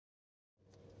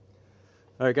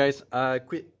All right, guys,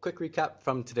 quick recap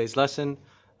from today's lesson.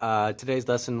 Today's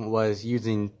lesson was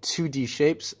using 2D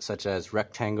shapes such as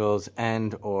rectangles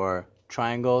and or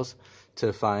triangles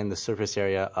to find the surface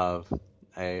area of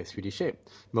a 3D shape,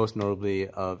 most notably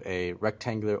of a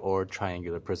rectangular or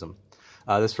triangular prism.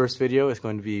 This first video is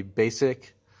going to be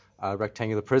basic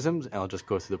rectangular prisms, and I'll just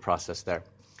go through the process there.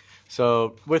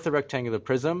 So with a rectangular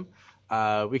prism,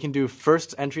 we can do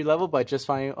first entry level by just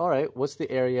finding, all right, what's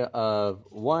the area of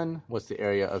 1, what's the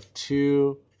area of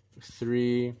 2,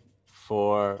 3,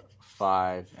 4,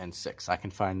 5, and 6. I can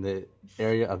find the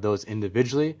area of those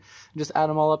individually and just add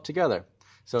them all up together.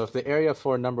 So if the area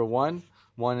for number 1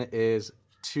 is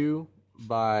 2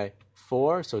 by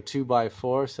 4, so 2 by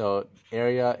 4, so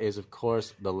area is, of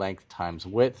course, the length times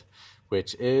width,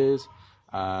 which is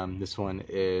this one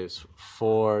is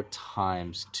 4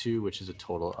 times 2, which is a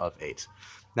total of 8.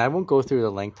 Now, I won't go through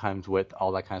the length times width,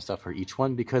 all that kind of stuff for each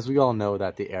one, because we all know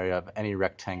that the area of any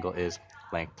rectangle is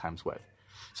length times width.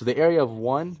 So the area of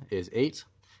 1 is 8.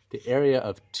 The area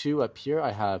of 2 up here,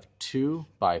 I have 2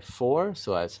 by 4,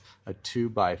 so that's a 2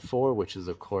 by 4, which is,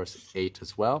 of course, 8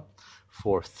 as well.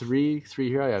 For 3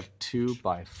 here, I have 2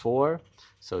 by 4,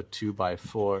 so 2 by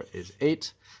 4 is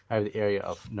 8. I have the area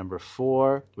of number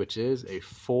 4, which is a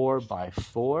 4 by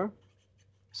 4,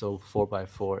 so 4 by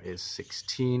 4 is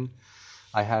 16.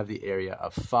 I have the area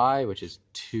of 5, which is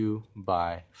 2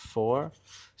 by 4,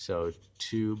 so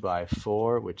 2 by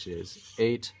 4, which is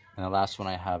 8. And the last one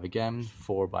I have again,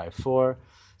 4 by 4.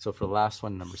 So for the last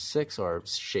one, number 6, or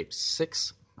shape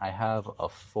 6, I have a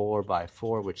 4 by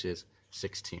 4, which is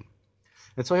 16.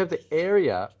 And so I have the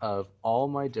area of all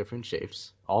my different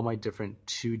shapes, all my different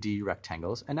 2D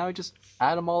rectangles, and now I just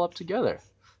add them all up together.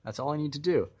 That's all I need to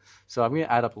do. So I'm going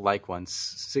to add up like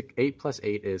ones. 8 plus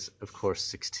 8 is, of course,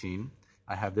 16.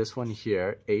 I have this one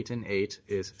here, 8 and 8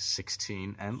 is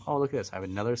 16, and oh, look at this, I have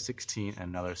another 16 and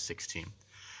another 16.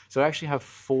 So I actually have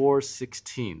 4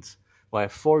 16s. Well, I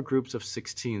have 4 groups of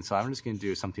 16, so I'm just going to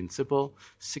do something simple.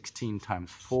 16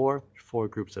 times 4, 4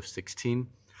 groups of 16.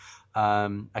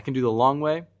 I can do the long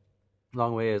way.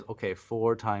 Long way is, okay,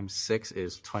 4 times 6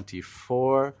 is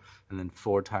 24, and then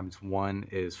 4 times 1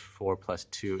 is 4 plus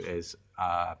 2 is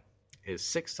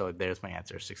 6, so there's my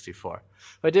answer, 64.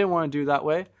 If I didn't want to do that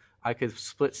way, I could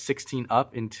split 16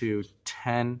 up into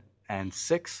 10 and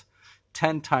 6.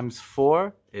 10 times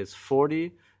 4 is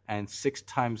 40, and 6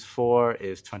 times 4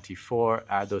 is 24.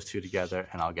 Add those two together,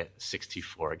 and I'll get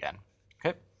 64 again.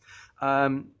 Okay.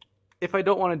 If I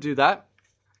don't want to do that,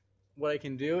 what I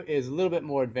can do is a little bit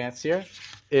more advanced here.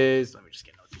 Let me just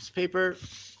get another piece of paper.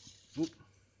 Oop,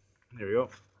 there we go.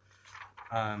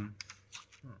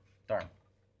 Darn.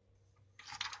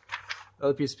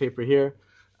 Another piece of paper here.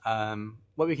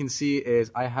 What we can see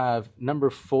is I have number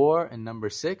 4 and number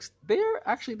 6. They're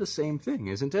actually the same thing,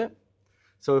 isn't it?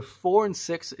 So if 4 and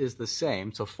 6 is the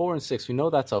same, so 4 and 6, we know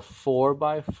that's a 4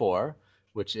 by 4,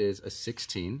 which is a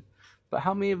 16. But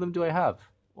how many of them do I have?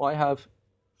 Well, I have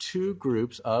 2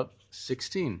 groups of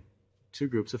 16. 2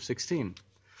 groups of 16.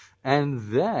 And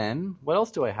then, what else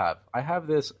do I have? I have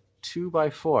this 2 by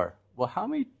 4. Well, how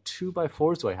many 2 by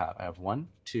 4s do I have? I have 1,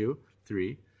 2,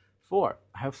 3, 4.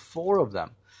 I have 4 of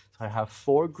them. So I have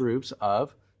 4 groups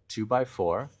of 2 by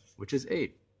 4, which is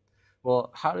 8.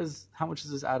 Well, how much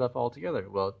does this add up all together?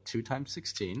 Well, 2 times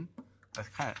 16.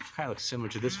 That kind of looks similar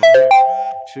to this one here.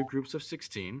 2 groups of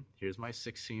 16. Here's my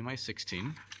 16,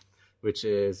 which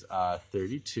is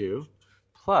 32,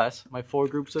 plus my 4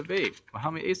 groups of 8. Well,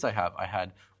 how many 8s do I have? I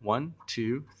had 1,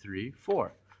 2, 3,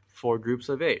 4. 4 groups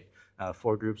of 8.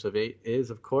 4 groups of 8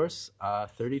 is, of course,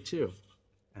 32.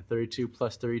 And 32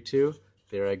 plus 32,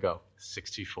 there I go,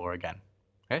 64 again.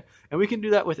 Okay? And we can do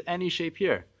that with any shape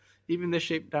here. Even this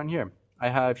shape down here. I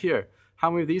have here, how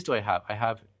many of these do I have? I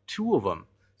have 2 of them.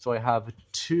 So I have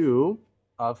 2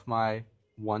 of my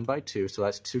 1 by 2, so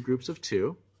that's 2 groups of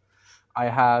 2. I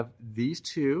have these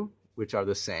 2, which are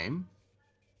the same,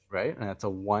 right? And that's a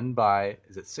 1 by,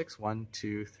 is it 6? 1,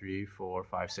 2, 3, 4,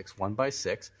 5, 6, 1 by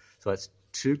 6. So that's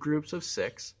 2 groups of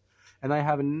 6. And I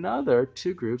have another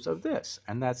 2 groups of this,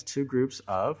 and that's 2 groups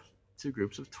of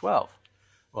 12.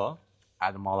 Well,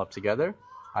 add them all up together.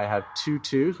 I have 2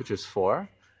 2s, which is 4,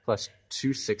 plus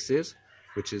 2 6s,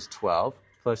 which is 12,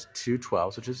 plus 2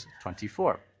 12s, which is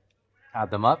 24. Add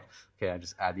them up. Okay, I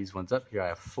just add these ones up. Here I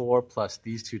have 4 plus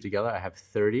these 2 together. I have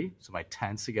 30. So my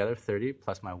 10s together, 30,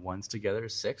 plus my 1s together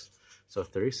is 6. So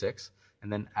 36.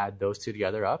 And then add those 2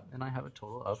 together up, and I have a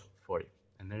total of 40.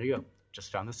 And there you go.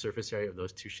 Just found the surface area of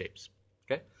those 2 shapes.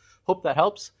 Okay? Hope that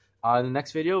helps. In the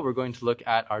next video, we're going to look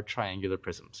at our triangular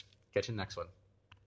prisms. Catch you in the next one.